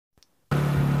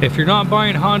If you're not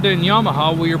buying Honda and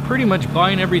Yamaha, well, you're pretty much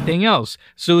buying everything else.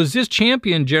 So is this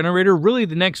Champion generator really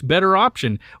the next better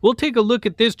option? We'll take a look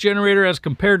at this generator as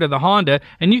compared to the Honda,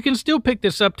 and you can still pick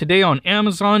this up today on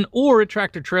Amazon or at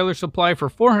Tractor Trailer Supply for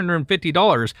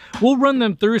 $450. We'll run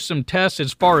them through some tests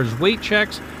as far as weight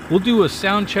checks. We'll do a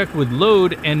sound check with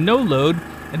load and no load,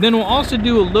 and then we'll also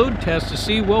do a load test to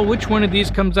see, well, which one of these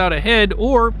comes out ahead,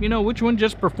 or, you know, which one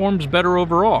just performs better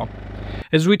overall.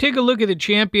 As we take a look at the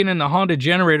Champion and the Honda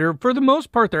generator, for the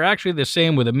most part, they're actually the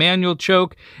same with a manual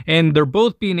choke, and they're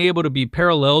both being able to be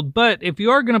paralleled. But if you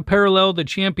are going to parallel the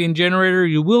Champion generator,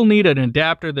 you will need an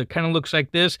adapter that kind of looks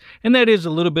like this, and that is a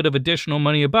little bit of additional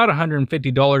money, about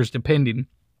 $150 depending.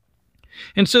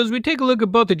 And so as we take a look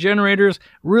at both the generators,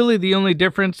 really the only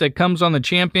difference that comes on the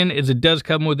Champion is it does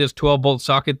come with this 12-volt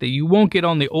socket that you won't get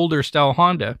on the older style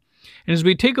Honda. And as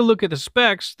we take a look at the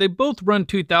specs, they both run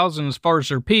 2000 as far as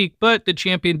their peak, but the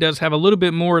Champion does have a little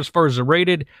bit more as far as the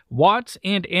rated watts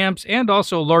and amps, and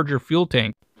also a larger fuel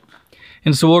tank.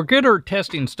 And so we'll get our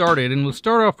testing started, and we'll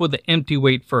start off with the empty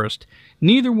weight first.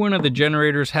 Neither one of the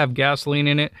generators have gasoline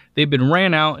in it. They've been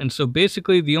ran out, and so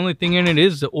basically the only thing in it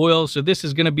is the oil, so this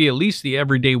is going to be at least the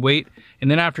everyday weight. And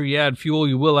then after you add fuel,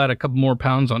 you will add a couple more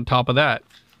pounds on top of that.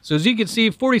 So as you can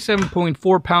see,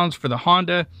 47.4 pounds for the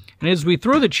Honda. And as we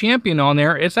throw the Champion on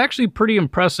there, it's actually pretty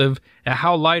impressive at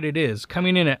how light it is.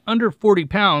 Coming in at under 40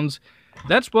 pounds,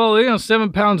 that's, well, you know,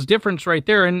 7 pounds difference right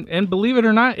there. And believe it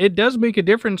or not, it does make a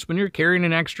difference when you're carrying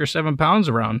an extra 7 pounds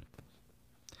around.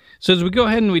 So as we go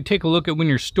ahead and we take a look at when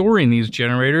you're storing these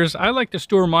generators, I like to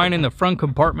store mine in the front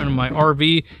compartment of my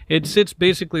RV. It sits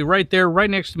basically right there,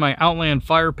 right next to my Outland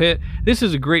fire pit. This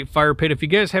is a great fire pit. If you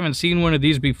guys haven't seen one of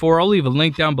these before, I'll leave a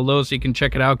link down below so you can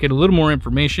check it out, get a little more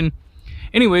information.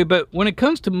 Anyway, but when it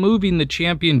comes to moving the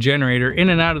Champion generator in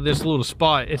and out of this little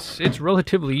spot, it's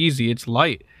relatively easy. It's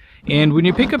light. And when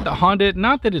you pick up the Honda,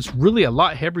 not that it's really a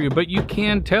lot heavier, but you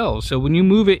can tell. So when you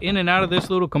move it in and out of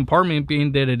this little compartment,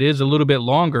 being that it is a little bit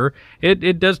longer,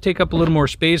 it does take up a little more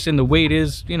space, and the weight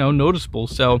is, you know, noticeable.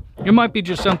 So it might be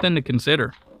just something to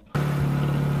consider.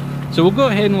 So we'll go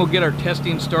ahead and we'll get our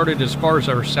testing started as far as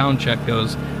our sound check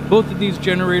goes. Both of these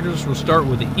generators will start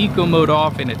with the eco mode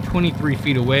off and at 23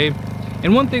 feet away.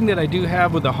 And one thing that I do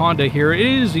have with the Honda here, it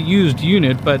is a used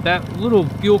unit, but that little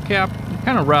fuel cap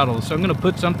kind of rattles. So I'm going to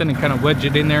put something and kind of wedge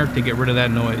it in there to get rid of that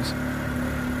noise.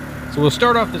 So we'll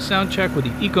start off the sound check with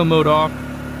the eco mode off.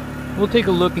 We'll take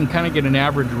a look and kind of get an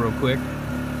average real quick.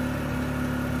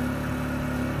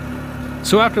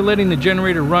 So after letting the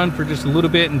generator run for just a little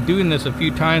bit and doing this a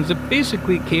few times, it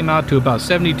basically came out to about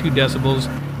 72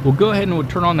 decibels. We'll go ahead and we'll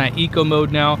turn on that eco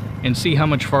mode now and see how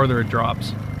much farther it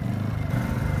drops.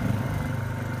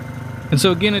 And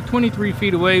so again, at 23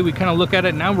 feet away, we kind of look at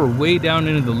it. Now we're way down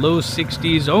into the low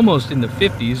 60s, almost in the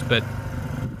 50s. But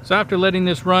so after letting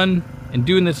this run and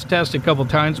doing this test a couple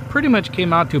times, pretty much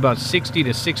came out to about 60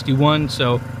 to 61.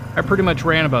 So I pretty much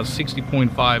ran about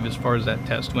 60.5 as far as that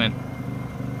test went.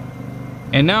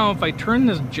 And now if I turn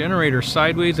this generator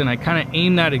sideways and I kind of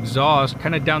aim that exhaust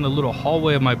kind of down the little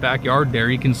hallway of my backyard there,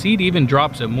 you can see it even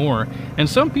drops it more. And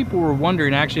some people were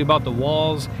wondering actually about the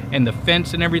walls and the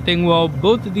fence and everything. Well,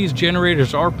 both of these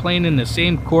generators are playing in the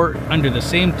same court under the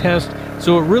same test,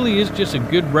 so it really is just a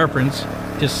good reference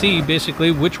to see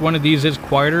basically which one of these is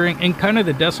quieter and kind of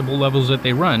the decibel levels that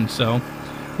they run. So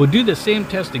we'll do the same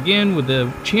test again with the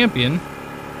Champion.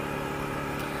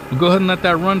 We'll go ahead and let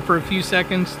that run for a few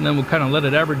seconds, and then we'll kind of let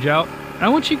it average out. And I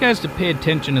want you guys to pay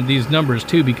attention to these numbers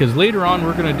too, because later on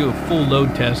we're going to do a full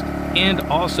load test and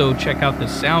also check out the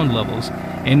sound levels.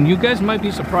 And you guys might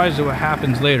be surprised at what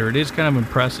happens later. It is kind of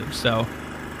impressive. So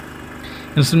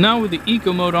now with the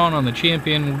eco mode on the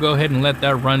Champion, we'll go ahead and let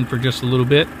that run for just a little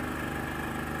bit.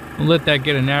 We'll let that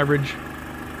get an average.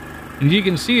 And you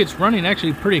can see it's running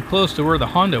actually pretty close to where the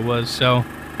Honda was. So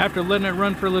after letting it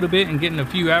run for a little bit and getting a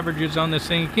few averages on this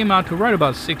thing, it came out to right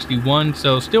about 61,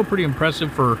 so still pretty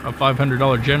impressive for a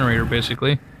 $500 generator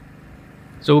basically.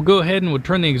 So we'll go ahead and we'll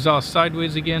turn the exhaust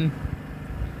sideways again,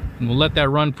 and we'll let that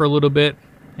run for a little bit.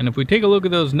 And if we take a look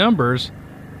at those numbers,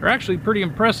 they're actually pretty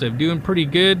impressive, doing pretty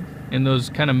good in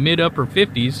those kind of mid-upper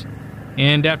 50s.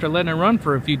 And after letting it run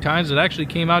for a few times, it actually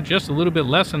came out just a little bit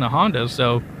less than the Honda,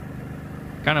 so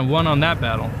kind of won on that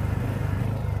battle.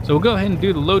 So we'll go ahead and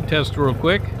do the load test real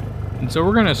quick. And so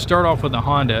we're going to start off with the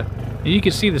Honda. And you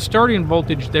can see the starting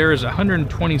voltage there is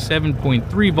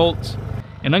 127.3 volts.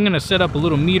 And I'm going to set up a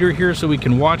little meter here so we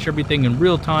can watch everything in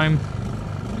real time.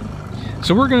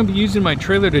 So we're going to be using my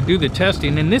trailer to do the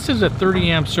testing. And this is a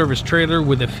 30 amp service trailer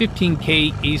with a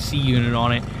 15K AC unit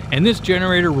on it. And this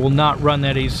generator will not run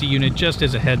that AC unit, just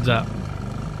as a heads up.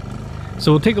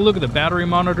 So we'll take a look at the battery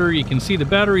monitor. You can see the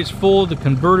battery's full, the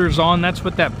converter's on. That's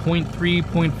what that 0.3,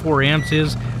 0.4 amps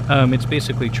is. It's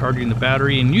basically charging the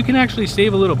battery, and you can actually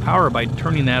save a little power by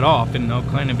turning that off, and I'll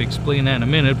kind of explain that in a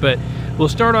minute. But we'll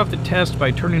start off the test by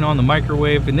turning on the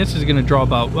microwave, and this is going to draw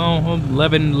about, well,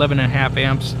 11.5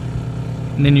 amps.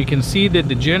 And then you can see that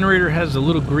the generator has a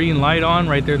little green light on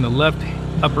right there in the left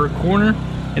upper corner,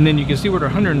 and then you can see we're at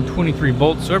 123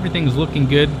 volts, so everything's looking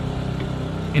good.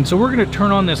 And so we're going to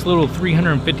turn on this little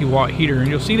 350 watt heater, and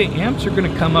you'll see the amps are going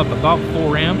to come up about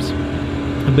 4 amps,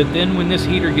 but then when this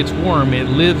heater gets warm, it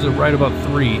lives at right about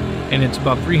 3, and it's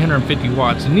about 350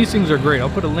 watts. And these things are great. I'll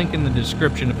put a link in the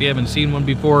description if you haven't seen one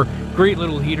before. Great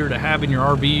little heater to have in your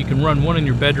RV. You can run one in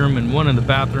your bedroom and one in the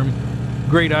bathroom.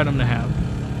 Great item to have.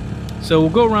 So we'll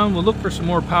go around, we'll look for some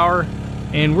more power,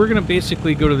 and we're going to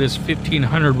basically go to this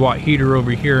 1500 watt heater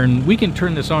over here, and we can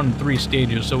turn this on in 3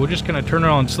 stages. So we're just going to turn it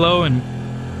on slow. And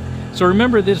so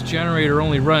remember, this generator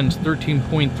only runs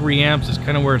 13.3 amps is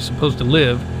kind of where it's supposed to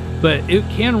live, but it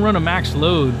can run a max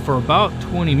load for about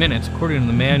 20 minutes according to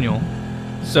the manual.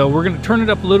 So we're going to turn it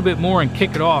up a little bit more and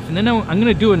kick it off, and then I'm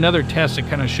going to do another test to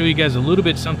kind of show you guys a little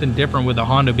bit something different with the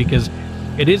Honda, because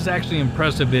it is actually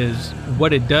impressive is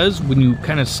what it does when you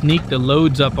kind of sneak the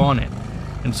loads up on it.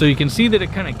 And so you can see that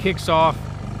it kind of kicks off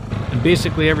and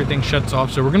basically everything shuts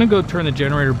off. So we're going to go turn the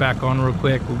generator back on real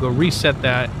quick. We'll go reset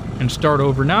that and start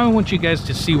over. Now I want you guys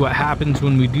to see what happens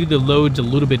when we do the loads a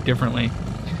little bit differently.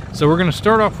 So we're going to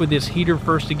start off with this heater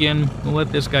first again. We'll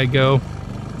let this guy go.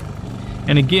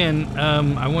 And again,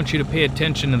 I want you to pay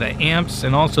attention to the amps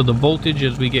and also the voltage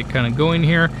as we get kind of going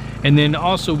here. And then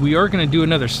also we are going to do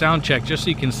another sound check just so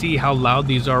you can see how loud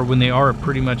these are when they are at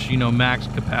pretty much, you know, max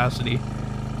capacity.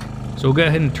 So we'll go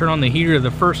ahead and turn on the heater to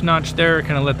the first notch there,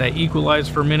 kind of let that equalize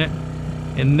for a minute.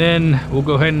 And then we'll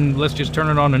go ahead and let's just turn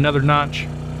it on another notch.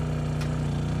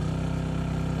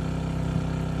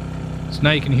 So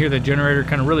now you can hear the generator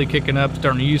kind of really kicking up,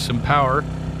 starting to use some power.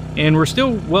 And we're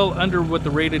still well under what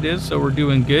the rated is, so we're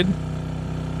doing good.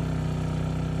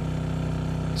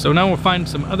 So now we'll find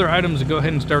some other items to go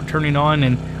ahead and start turning on.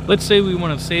 And let's say we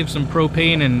want to save some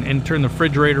propane and turn the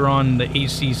refrigerator on the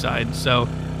AC side. So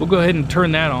we'll go ahead and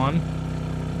turn that on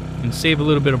and save a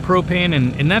little bit of propane.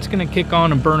 And that's going to kick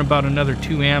on and burn about another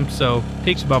 2 amps. So it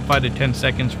takes about 5 to 10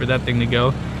 seconds for that thing to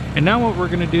go. And now what we're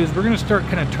going to do is we're going to start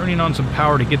kind of turning on some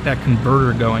power to get that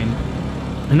converter going.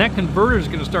 And that converter is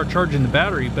going to start charging the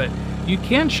battery, but you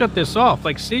can shut this off.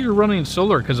 Like say you're running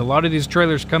solar, because a lot of these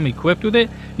trailers come equipped with it.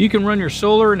 You can run your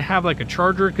solar and have like a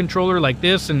charger controller like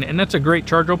this, and that's a great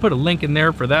charger. I'll put a link in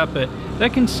there for that, but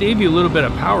that can save you a little bit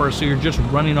of power, so you're just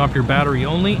running off your battery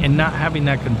only and not having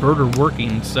that converter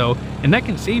working. So, and that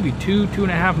can save you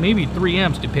 2.5, maybe 3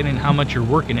 amps depending on how much you're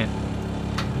working it.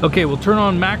 Okay, we'll turn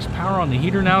on max power on the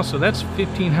heater now. So that's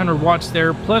 1500 watts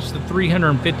there, plus the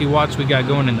 350 watts we got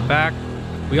going in the back.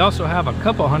 We also have a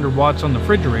couple hundred watts on the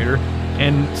refrigerator.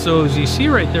 And so as you see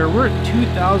right there, we're at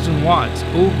 2000 watts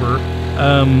over,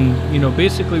 you know,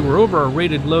 basically we're over our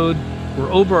rated load,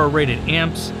 we're over our rated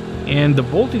amps, and the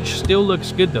voltage still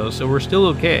looks good though, so we're still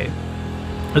okay.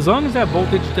 As long as that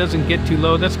voltage doesn't get too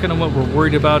low, that's kind of what we're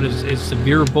worried about is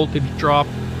severe voltage drop.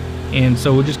 And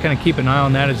so we'll just kind of keep an eye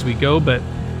on that as we go. But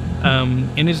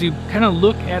and as you kind of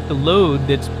look at the load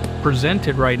that's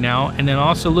presented right now, and then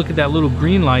also look at that little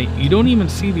green light, you don't even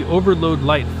see the overload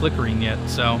light flickering yet.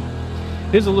 So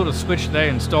here's a little switch that I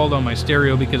installed on my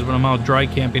stereo, because when I'm out dry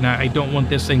camping, I don't want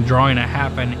this thing drawing a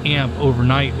 0.5 amp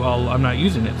overnight while I'm not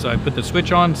using it. So I put the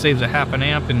switch on, saves a 0.5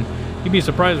 amp, and you'd be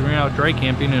surprised when you're out dry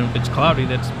camping, and if it's cloudy,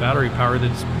 that's battery power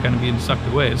that's kind of being sucked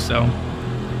away. So,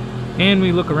 and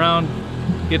we look around,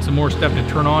 get some more stuff to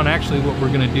turn on. Actually, what we're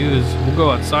going to do is we'll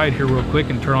go outside here real quick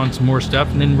and turn on some more stuff,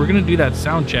 and then we're going to do that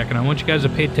sound check. And I want you guys to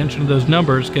pay attention to those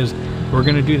numbers, because we're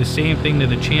going to do the same thing to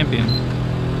the Champion.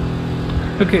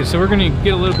 Okay, so we're going to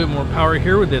get a little bit more power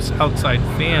here with this outside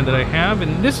fan that I have,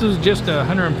 and this is just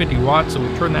 150 watts, so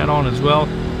we'll turn that on as well.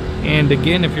 And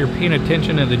again, if you're paying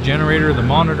attention to the generator, the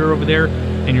monitor over there,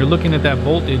 and you're looking at that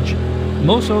voltage,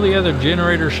 most all the other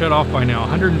generators shut off by now.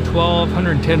 112,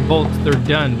 110 volts, they're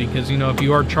done, because, you know, if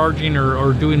you are charging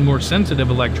or doing more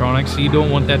sensitive electronics, you don't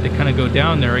want that to kind of go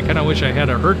down there. I kind of wish I had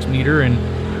a Hertz meter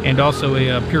and also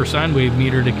a pure sine wave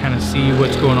meter to kind of see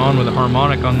what's going on with the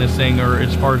harmonic on this thing, or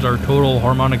as far as our total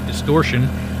harmonic distortion.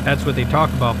 That's what they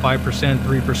talk about, 5%,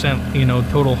 3%, you know,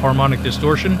 total harmonic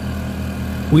distortion.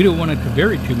 We don't want it to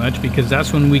vary too much, because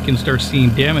that's when we can start seeing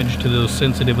damage to those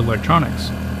sensitive electronics.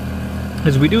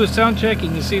 As we do a sound check, you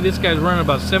can see this guy's running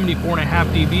about 74.5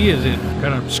 dB as it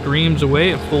kind of screams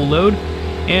away at full load.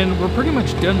 And we're pretty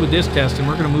much done with this test, and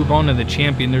we're going to move on to the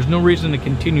Champion. There's no reason to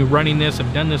continue running this.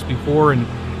 I've done this before, and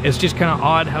it's just kind of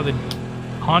odd how the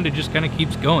Honda just kind of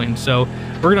keeps going. So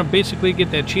we're going to basically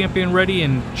get that Champion ready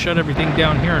and shut everything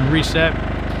down here and reset.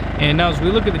 And now as we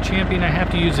look at the Champion, I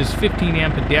have to use this 15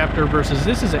 amp adapter versus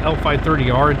this is an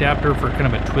L530R adapter for kind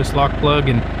of a twist lock plug,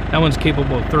 and that one's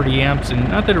capable of 30 amps, and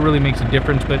not that it really makes a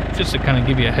difference, but just to kind of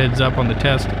give you a heads up on the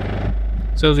test.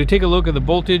 So as we take a look at the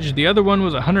voltage, the other one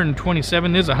was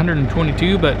 127, this is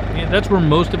 122, but yeah, that's where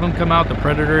most of them come out. The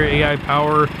Predator, AI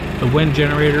Power, the wind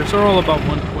generators are all about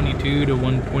 122 to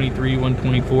 123,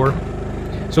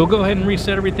 124. So we'll go ahead and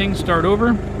reset everything, start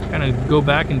over, kind of go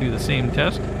back and do the same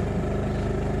test.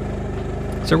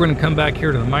 So we're going to come back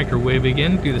here to the microwave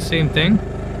again, do the same thing.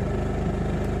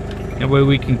 That way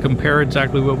we can compare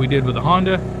exactly what we did with the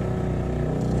Honda.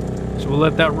 So we'll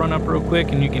let that run up real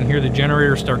quick and you can hear the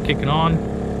generator start kicking on.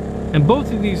 And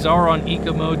both of these are on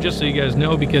eco mode, just so you guys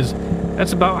know, because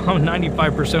that's about how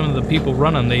 95% of the people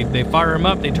run them. They fire them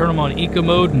up, they turn them on eco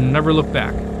mode and never look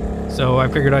back. So I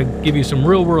figured I'd give you some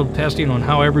real world testing on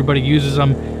how everybody uses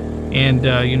them and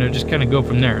you know, just kind of go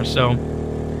from there. So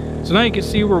now you can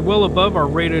see we're well above our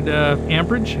rated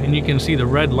amperage, and you can see the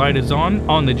red light is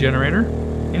on the generator,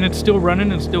 and it's still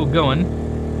running and still going,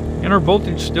 and our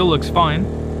voltage still looks fine.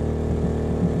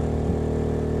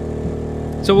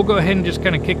 So we'll go ahead and just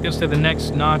kind of kick this to the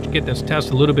next notch, get this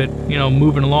test a little bit, you know,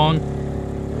 moving along,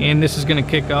 and this is going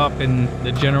to kick off, and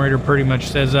the generator pretty much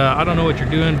says, I don't know what you're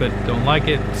doing, but don't like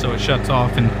it, so it shuts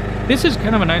off. And this is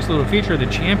kind of a nice little feature of the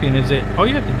Champion, is that all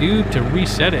you have to do to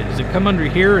reset it is to come under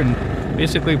here and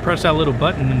basically press that little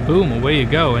button and boom, away you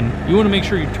go. And you want to make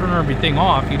sure you turn everything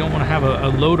off. You don't want to have a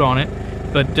load on it.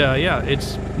 But yeah,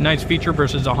 it's a nice feature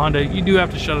versus a Honda. You do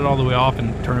have to shut it all the way off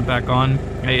and turn it back on.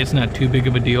 Hey, it's not too big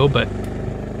of a deal. But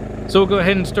so we'll go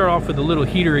ahead and start off with the little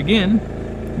heater again.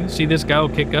 You see this guy will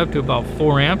kick up to about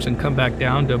 4 amps and come back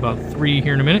down to about 3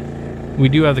 here in a minute. We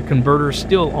do have the converter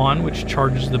still on, which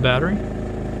charges the battery.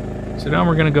 So now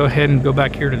we're going to go ahead and go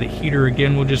back here to the heater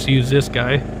again. We'll just use this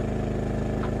guy.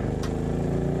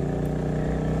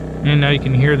 And now you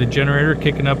can hear the generator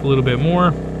kicking up a little bit more.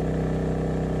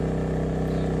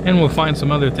 And we'll find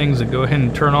some other things that go ahead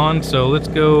and turn on. So let's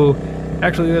go,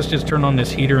 actually let's just turn on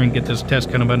this heater and get this test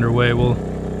kind of underway. We'll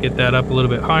get that up a little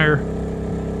bit higher.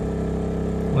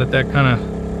 Let that kind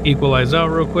of equalize out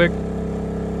real quick.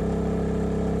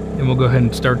 And we'll go ahead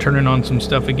and start turning on some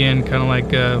stuff again, kind of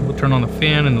like we'll turn on the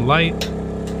fan and the light,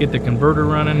 get the converter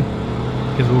running.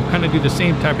 Because we'll kind of do the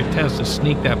same type of test to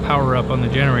sneak that power up on the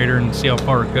generator and see how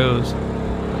far it goes.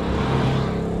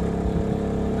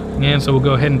 And so we'll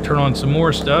go ahead and turn on some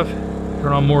more stuff,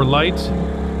 turn on more lights,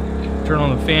 turn on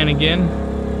the fan again,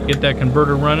 get that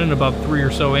converter running about 3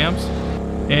 or so amps,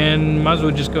 and might as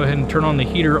well just go ahead and turn on the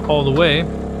heater all the way.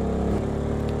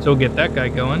 So we'll get that guy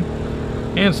going.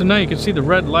 And so now you can see the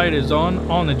red light is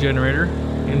on the generator,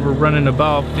 and we're running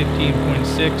about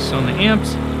 15.6 on the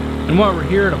amps. And while we're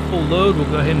here at a full load, we'll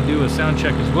go ahead and do a sound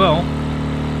check as well.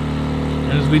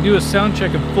 And as we do a sound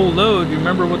check at full load, you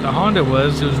remember what the Honda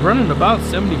was? It was running about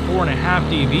 74.5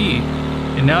 dB.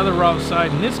 And now that we're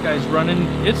outside and this guy's running,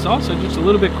 it's also just a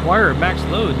little bit quieter at max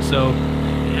load. So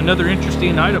another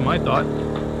interesting item, I thought.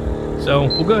 So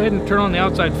we'll go ahead and turn on the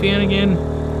outside fan again.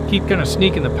 Keep kind of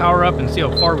sneaking the power up and see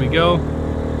how far we go.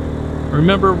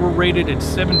 Remember, we're rated at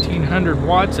 1700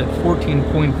 watts at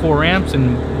 14.4 amps,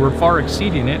 and we're far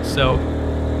exceeding it. So,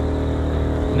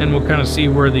 and then we'll kind of see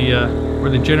where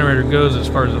the generator goes as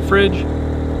far as the fridge.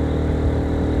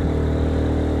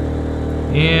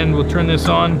 And we'll turn this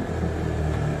on.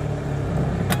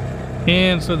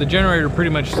 And so the generator pretty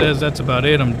much says that's about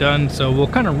it, I'm done. So we'll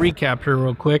kind of recap here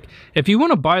real quick. If you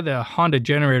want to buy the Honda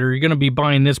generator, you're going to be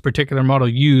buying this particular model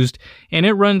used, and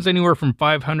it runs anywhere from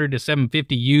 $500 to $750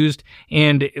 used.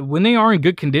 And when they are in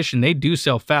good condition, they do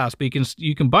sell fast. But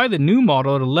you can buy the new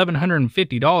model at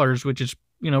 $1,150, which is,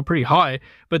 you know, pretty high,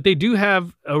 but they do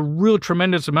have a real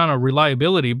tremendous amount of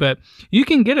reliability. But you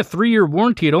can get a 3-year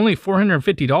warranty at only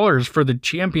 $450 for the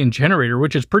Champion generator,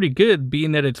 which is pretty good,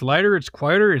 being that it's lighter, it's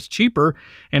quieter, it's cheaper,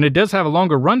 and it does have a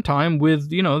longer runtime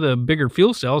with, you know, the bigger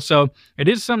fuel cell. So it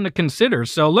is something to consider.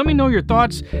 So let me know your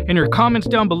thoughts and your comments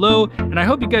down below, and I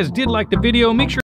hope you guys did like the video. Make sure